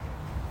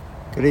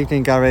Good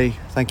evening, Gary.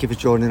 Thank you for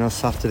joining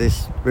us after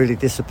this really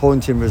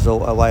disappointing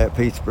result away at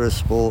Peterborough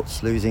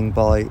Sports, losing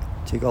by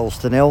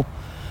 2-0.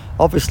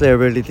 Obviously a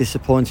really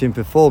disappointing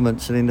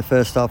performance, and in the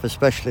first half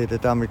especially the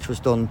damage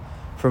was done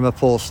from a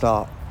poor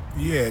start.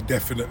 Yeah,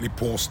 definitely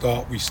poor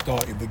start. We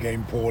started the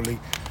game poorly,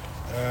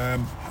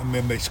 and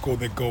then they scored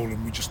their goal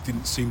and we just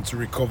didn't seem to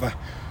recover.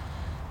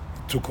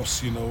 It took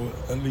us,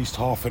 at least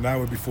half an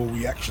hour before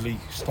we actually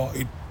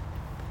started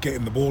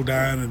getting the ball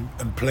down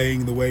and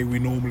playing the way we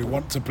normally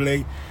want to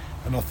play.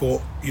 And I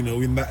thought,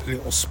 in that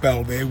little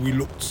spell there, we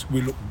looked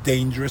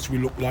dangerous. We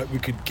looked like we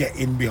could get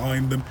in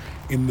behind them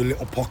in the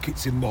little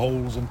pockets, in the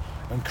holes, and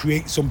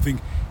create something.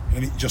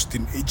 And it just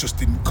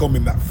didn't come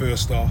in that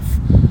first half.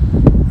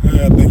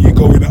 Then you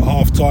go in at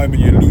half time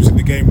and you're losing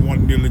the game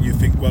 1-0, and you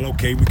think, well,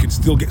 okay, we can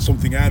still get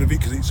something out of it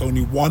because it's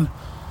only one.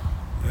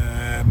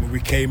 We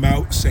came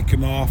out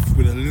second half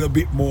with a little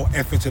bit more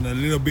effort and a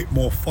little bit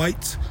more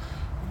fight.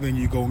 Then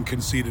you go and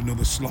concede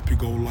another sloppy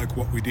goal like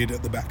what we did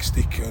at the back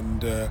stick,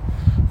 and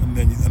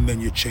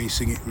then you're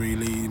chasing it.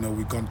 Really,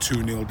 we've gone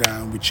 2-0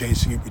 down. We're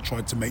chasing it. We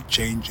tried to make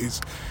changes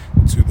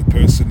to the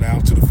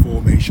personnel, to the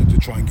formation, to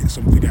try and get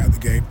something out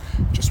of the game.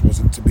 Just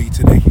wasn't to be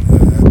today.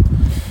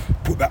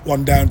 Put that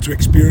one down to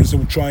experience, and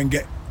we'll try and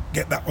get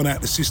that one out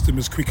of the system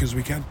as quick as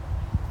we can.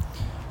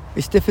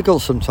 It's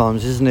difficult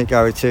sometimes, isn't it,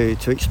 Gary,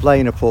 to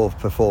explain a poor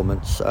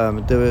performance.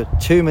 There were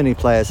too many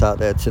players out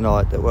there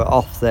tonight that were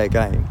off their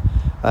game.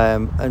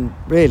 And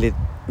really,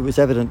 it was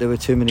evident there were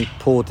too many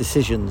poor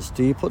decisions.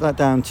 Do you put that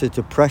down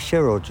to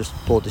pressure or just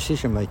poor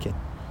decision making?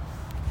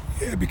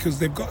 Yeah, because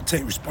they've got to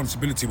take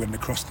responsibility when they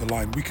cross the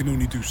line. We can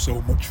only do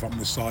so much from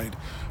the side.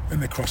 When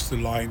they cross the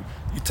line,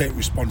 you take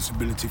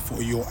responsibility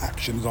for your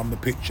actions on the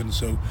pitch. And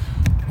so,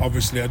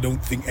 obviously, I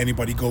don't think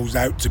anybody goes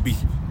out to be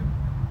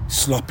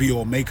sloppy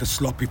or make a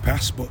sloppy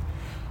pass. But,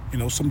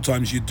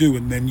 sometimes you do,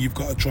 and then you've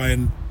got to try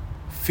and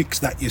fix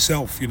that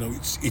yourself.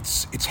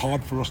 It's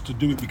hard for us to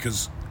do it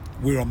because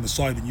we're on the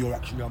side and you're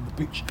actually on the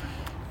pitch.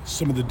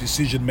 Some of the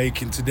decision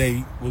making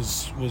today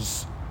was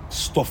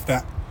stuff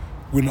that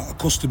we're not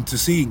accustomed to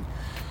seeing.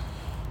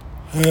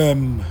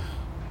 I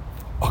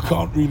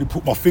can't really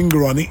put my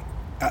finger on it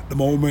at the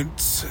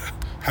moment.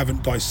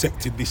 Haven't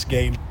dissected this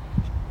game,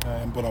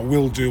 but I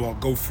will do. I'll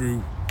go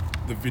through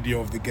the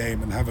video of the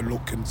game and have a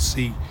look and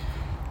see,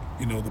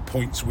 the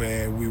points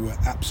where we were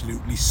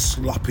absolutely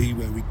sloppy,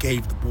 where we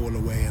gave the ball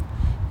away, and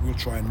we'll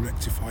try and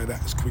rectify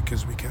that as quick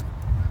as we can.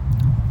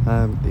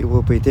 It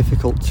will be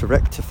difficult to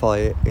rectify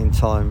it in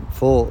time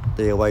for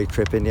the away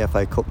trip in the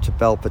FA Cup to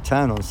Belper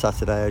Town on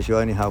Saturday, as you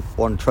only have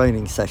one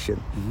training session.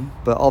 Mm-hmm.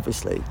 But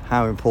obviously,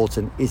 how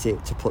important is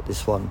it to put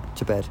this one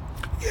to bed?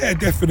 Yeah,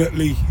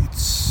 definitely.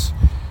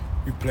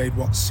 We've played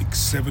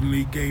 6-7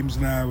 league games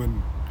now,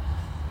 and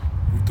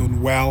we've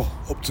done well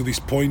up to this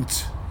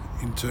point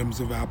in terms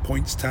of our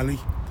points tally.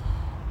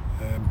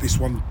 This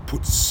one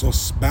puts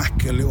us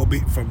back a little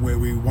bit from where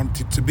we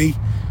wanted to be,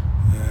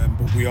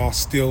 but we are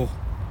still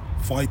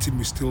fighting.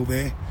 We're still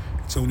there.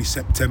 It's only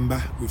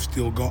September. We've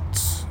still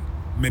got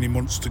many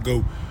months to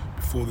go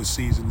before the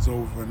season's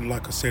over, and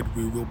like I said,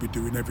 we will be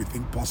doing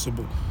everything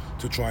possible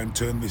to try and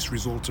turn this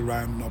result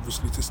around, and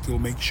obviously to still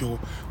make sure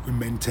we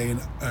maintain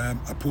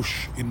a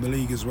push in the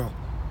league as well.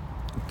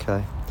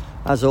 Okay.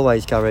 As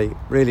always, Gary,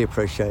 really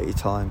appreciate your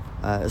time,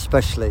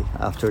 especially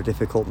after a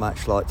difficult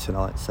match like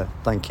tonight. So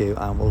thank you,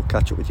 and we'll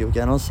catch up with you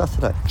again on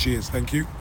Saturday. Cheers. Thank you.